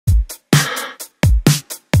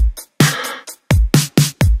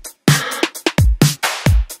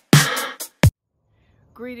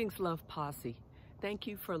Greetings, Love Posse. Thank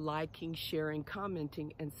you for liking, sharing,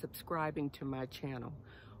 commenting, and subscribing to my channel.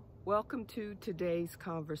 Welcome to today's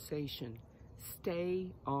conversation. Stay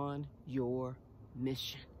on your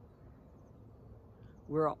mission.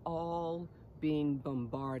 We're all being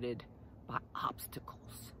bombarded by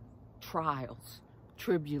obstacles, trials,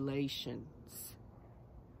 tribulations,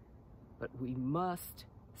 but we must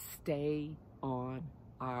stay on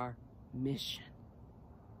our mission.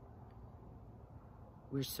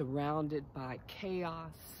 We're surrounded by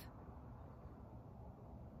chaos,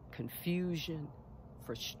 confusion,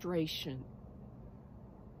 frustration.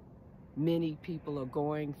 Many people are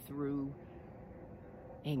going through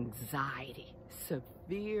anxiety,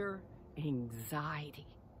 severe anxiety.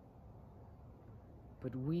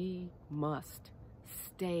 But we must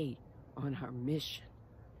stay on our mission.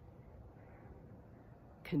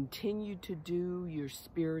 Continue to do your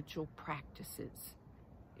spiritual practices.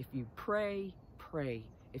 If you pray, pray.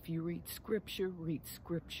 If you read scripture, read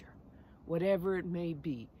scripture. Whatever it may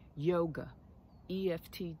be, yoga,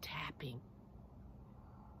 EFT tapping,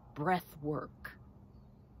 breath work.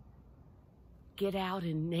 Get out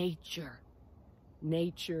in nature.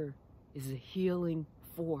 Nature is a healing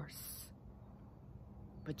force.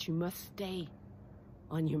 But you must stay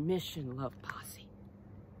on your mission, Love Posse.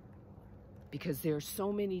 Because there are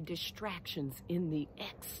so many distractions in the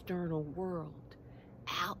external world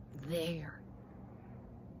out there.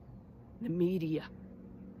 The media,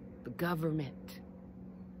 the government,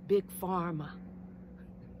 big pharma,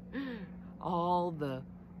 all the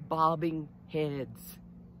bobbing heads,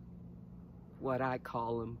 what I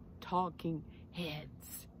call them, talking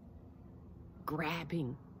heads,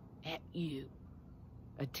 grabbing at you,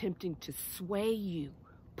 attempting to sway you,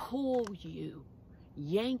 pull you,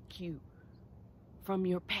 yank you from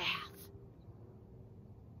your path,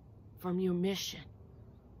 from your mission,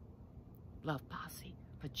 Love Posse.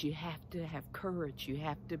 But you have to have courage. You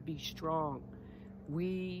have to be strong.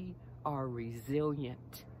 We are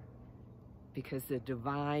resilient because the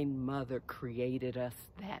Divine Mother created us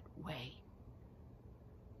that way.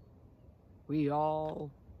 We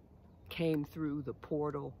all came through the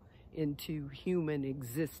portal into human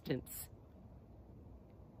existence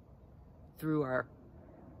through our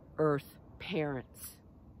earth parents.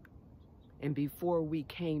 And before we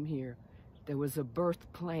came here, there was a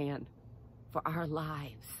birth plan for our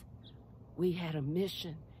lives. We had a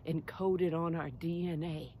mission encoded on our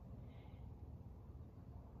DNA.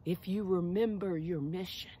 If you remember your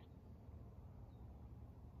mission,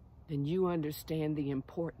 then you understand the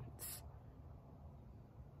importance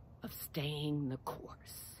of staying the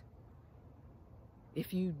course.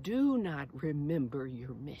 If you do not remember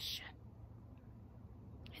your mission,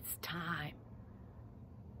 it's time.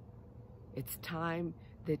 It's time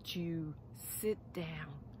that you sit down,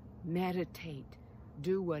 meditate,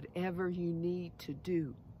 do whatever you need to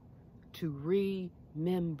do to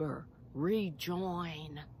remember,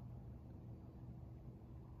 rejoin.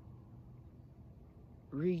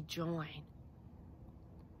 Rejoin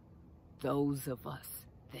those of us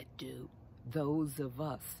that do, those of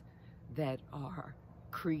us that are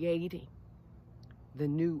creating the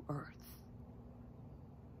new earth,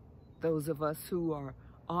 those of us who are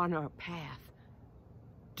on our path,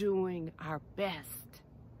 doing our best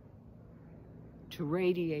to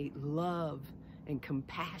radiate love and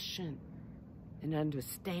compassion and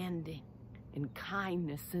understanding and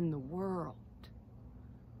kindness in the world.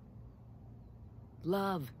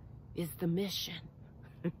 Love is the mission.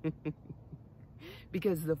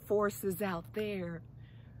 Because the forces out there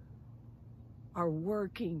are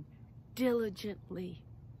working diligently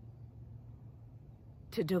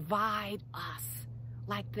to divide us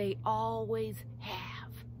like they always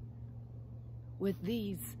have with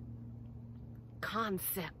these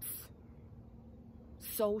concepts,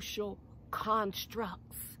 social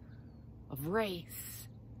constructs of race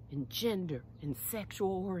and gender and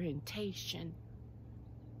sexual orientation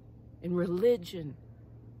and religion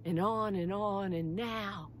and on and on, and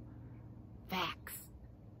now vax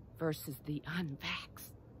versus the unvaxxed,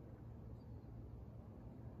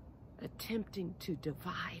 attempting to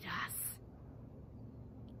divide us.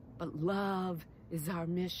 But love is our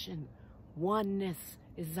mission. Oneness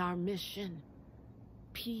is our mission.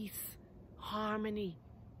 Peace, harmony,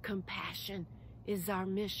 compassion is our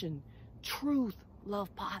mission. Truth,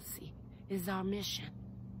 Love Posse, is our mission.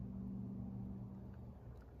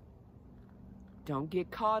 Don't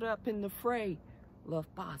get caught up in the fray,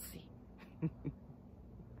 Love Posse.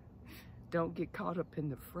 Don't get caught up in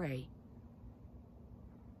the fray.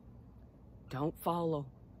 Don't follow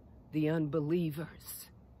the unbelievers,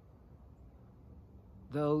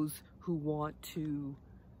 those who want to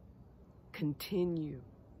continue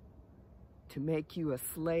to make you a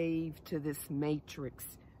slave to this matrix,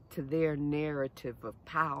 to their narrative of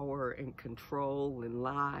power and control and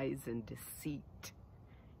lies and deceit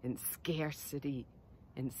and scarcity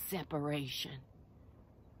and separation.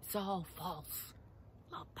 It's all false,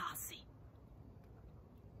 Love Posse.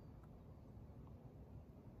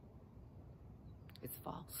 It's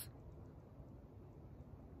false.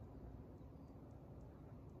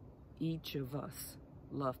 Each of us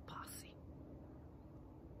love Posse.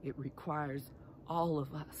 It requires all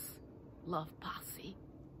of us, Love Posse,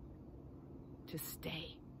 to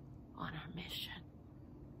stay on our mission,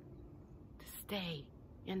 to stay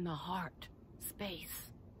in the heart space,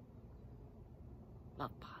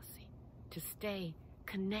 Love Posse, to stay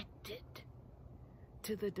connected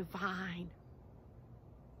to the divine,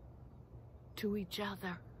 to each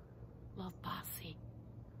other, Love Posse,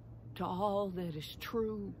 to all that is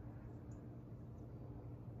true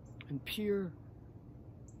and pure,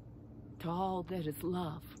 to all that is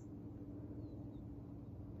love.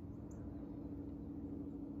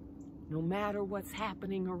 No matter what's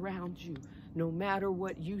happening around you, no matter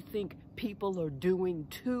what you think people are doing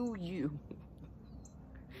to you,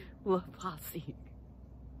 Love Posse,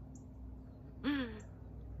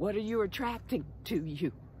 what are you attracting to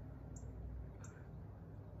you?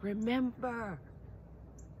 Remember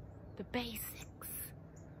the basics,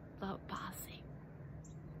 Love Posse.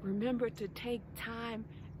 Remember to take time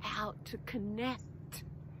out to connect,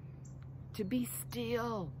 to be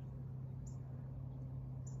still,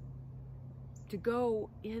 to go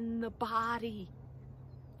in the body,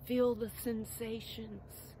 feel the sensations,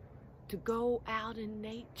 to go out in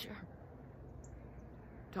nature,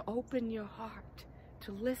 to open your heart,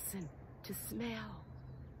 to listen, to smell,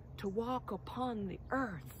 to walk upon the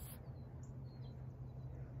earth.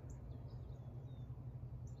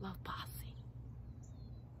 Love Posse.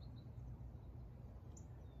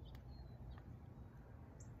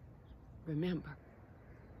 Remember,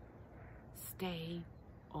 stay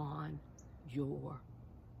on your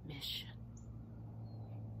mission.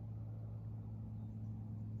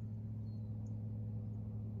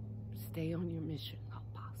 Stay on your mission, Love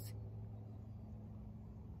Posse.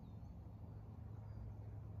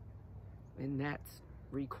 And that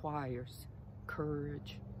requires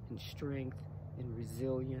courage and strength and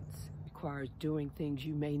resilience. It requires doing things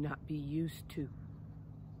you may not be used to,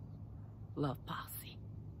 Love Posse.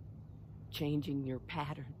 Changing your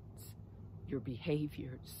patterns, your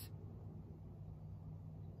behaviors.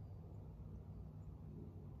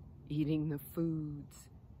 Eating the foods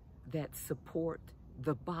that support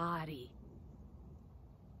the body,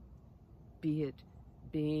 be it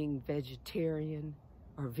being vegetarian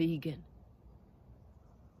or vegan.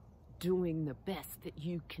 Doing the best that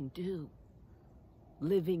you can do,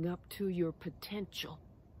 living up to your potential.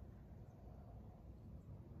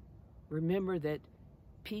 Remember that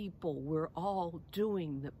people, we're all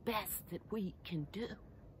doing the best that we can do.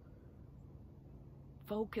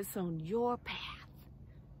 Focus on your path.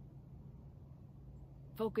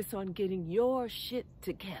 Focus on getting your shit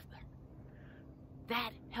together.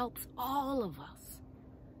 That helps all of us.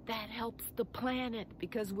 That helps the planet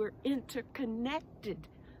because we're interconnected,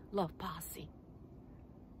 Love Posse.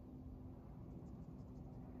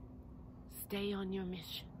 Stay on your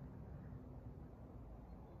mission.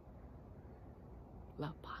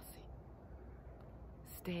 Love Posse.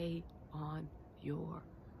 Stay on your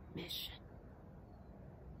mission.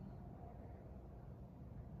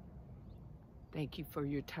 Thank you for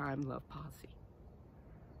your time, Love Posse.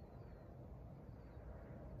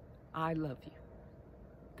 I love you.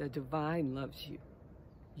 The divine loves you.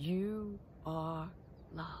 You are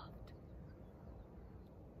loved.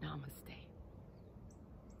 Namaste.